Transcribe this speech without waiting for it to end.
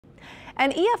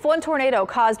An EF1 tornado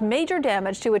caused major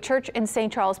damage to a church in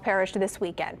St. Charles Parish this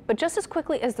weekend. But just as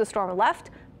quickly as the storm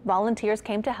left, volunteers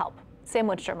came to help. Sam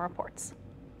Woodstrom reports.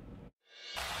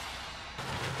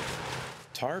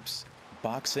 Tarps,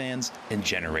 box fans, and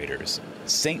generators.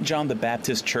 St. John the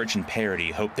Baptist Church in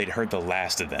Paradis hoped they'd heard the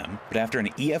last of them. But after an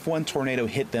EF1 tornado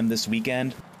hit them this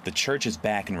weekend, the church is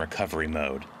back in recovery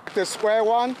mode. The square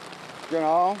one,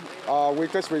 we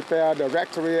just repaired the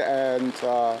rectory and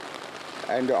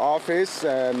the office,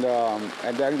 and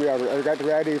then we are get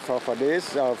ready for this,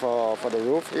 for the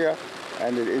roof here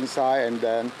and the inside, and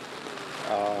then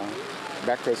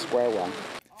back to the square one.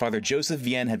 Father Joseph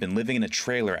Vienne had been living in a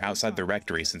trailer outside the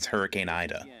rectory since Hurricane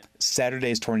Ida.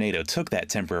 Saturday's tornado took that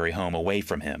temporary home away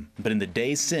from him, but in the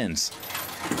days since,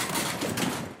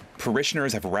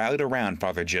 parishioners have rallied around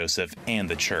Father Joseph and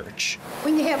the church.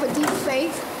 When you have a deep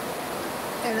faith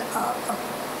and a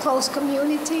close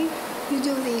community, you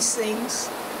do these things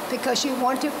because you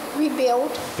want to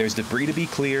rebuild. There's debris to be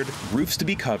cleared, roofs to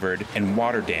be covered, and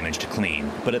water damage to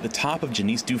clean. But at the top of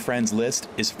Janice Dufresne's list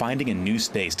is finding a new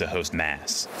space to host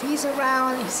Mass. If he's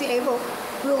around, he's able,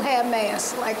 we'll have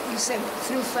Mass, like you said,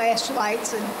 through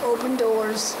flashlights and open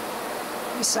doors.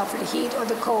 We suffer the heat or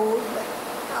the cold,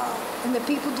 and the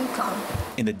people do come.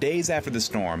 In the days after the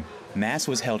storm, Mass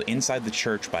was held inside the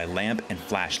church by lamp and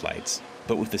flashlights.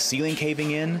 But with the ceiling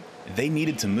caving in, they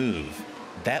needed to move.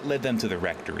 That led them to the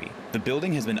rectory. The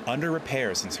building has been under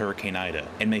repair since Hurricane Ida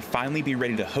and may finally be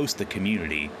ready to host the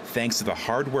community thanks to the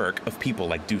hard work of people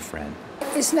like Dufresne.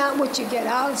 It's not what you get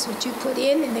out, it's what you put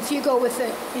in. And if you go with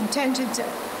the intention to,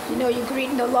 you're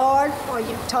greeting the Lord or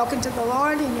you're talking to the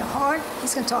Lord in your heart,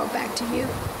 He's going to talk back to you.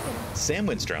 Sam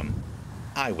Woodstrom,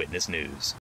 Eyewitness News.